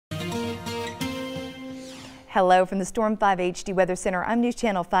Hello from the Storm 5 HD Weather Center. I'm News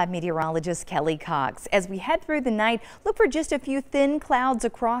Channel 5 meteorologist Kelly Cox. As we head through the night, look for just a few thin clouds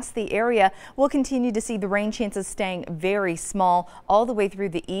across the area. We'll continue to see the rain chances staying very small all the way through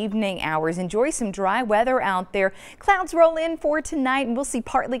the evening hours. Enjoy some dry weather out there. Clouds roll in for tonight and we'll see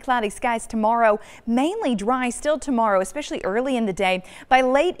partly cloudy skies tomorrow. Mainly dry still tomorrow, especially early in the day. By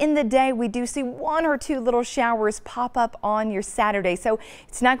late in the day, we do see one or two little showers pop up on your Saturday. So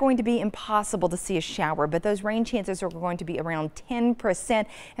it's not going to be impossible to see a shower, but those rain chances are going to be around 10%,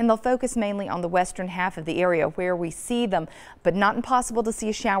 and they'll focus mainly on the western half of the area where we see them, but not impossible to see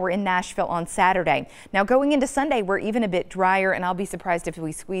a shower in Nashville on Saturday. Now going into Sunday, we're even a bit drier, and I'll be surprised if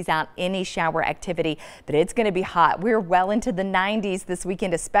we squeeze out any shower activity, but it's going to be hot. We're well into the 90s this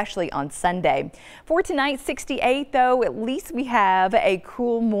weekend, especially on Sunday. For tonight, 68 though. At least we have a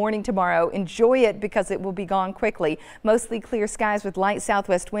cool morning tomorrow. Enjoy it because it will be gone quickly. Mostly clear skies with light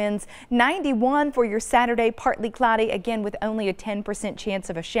southwest winds. 91 for your Saturday. Partly cloudy, again with only a 10% chance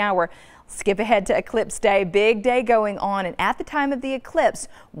of a shower. Skip ahead to eclipse day. Big day going on, and at the time of the eclipse,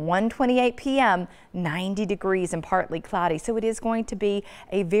 1:28 p.m., 90 degrees and partly cloudy. So it is going to be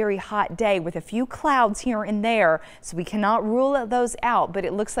a very hot day with a few clouds here and there. So we cannot rule those out, but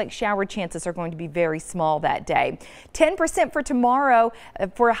it looks like shower chances are going to be very small that day. 10% for tomorrow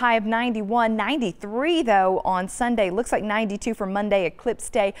for a high of 91. 93 though on Sunday. Looks like 92 for Monday, eclipse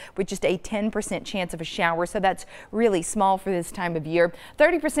day, with just a 10% chance of a shower. So that's really small for this time of year.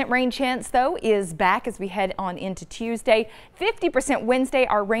 30% rain chance though is back as we head on into Tuesday. 50% Wednesday,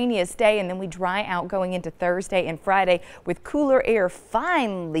 our rainiest day, and then we dry out going into Thursday and Friday with cooler air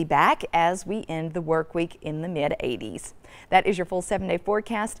finally back as we end the work week in the mid-80s. That is your full 7-day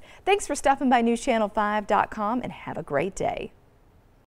forecast. Thanks for stopping by newschannel5.com and have a great day.